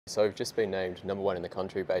So we've just been named #1 in the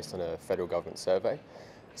country based on a federal government survey.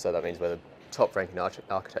 So that means we're the top ranking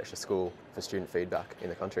architecture school for student feedback in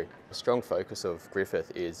the country. A strong focus of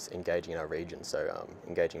Griffith is engaging in our region, so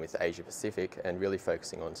engaging with Asia Pacific and really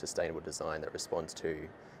focusing on sustainable design that responds to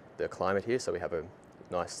the climate here. So we have a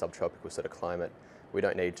nice subtropical sort of climate. We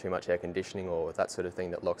don't need too much air conditioning or that sort of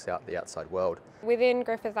thing that locks out the outside world. Within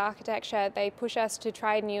Griffith Architecture, they push us to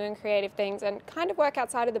try new and creative things and kind of work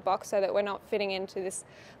outside of the box so that we're not fitting into this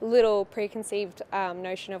little preconceived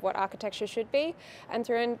notion of what architecture should be. And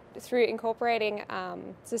through incorporating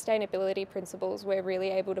sustainability principles, we're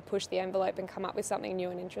really able to push the envelope and come up with something new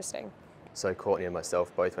and interesting. So Courtney and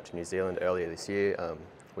myself both went to New Zealand earlier this year.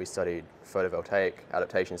 We studied photovoltaic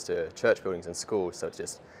adaptations to church buildings and schools, so it's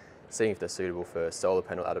just seeing if they're suitable for solar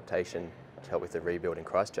panel adaptation to help with the rebuild in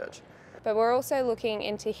Christchurch. But we're also looking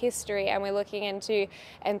into history and we're looking into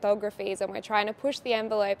ethnographies, and we're trying to push the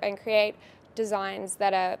envelope and create designs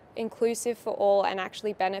that are inclusive for all and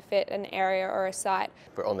actually benefit an area or a site.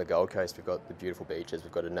 But on the Gold Coast, we've got the beautiful beaches,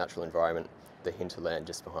 we've got a natural environment, the hinterland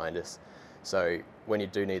just behind us. So when you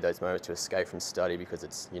do need those moments to escape from study because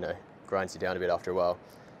it's, grinds you down a bit after a while,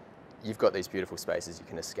 you've got these beautiful spaces you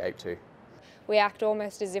can escape to. We act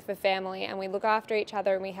almost as if a family, and we look after each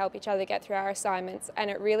other and we help each other get through our assignments, and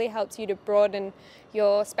it really helps you to broaden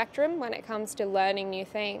your spectrum when it comes to learning new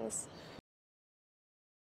things.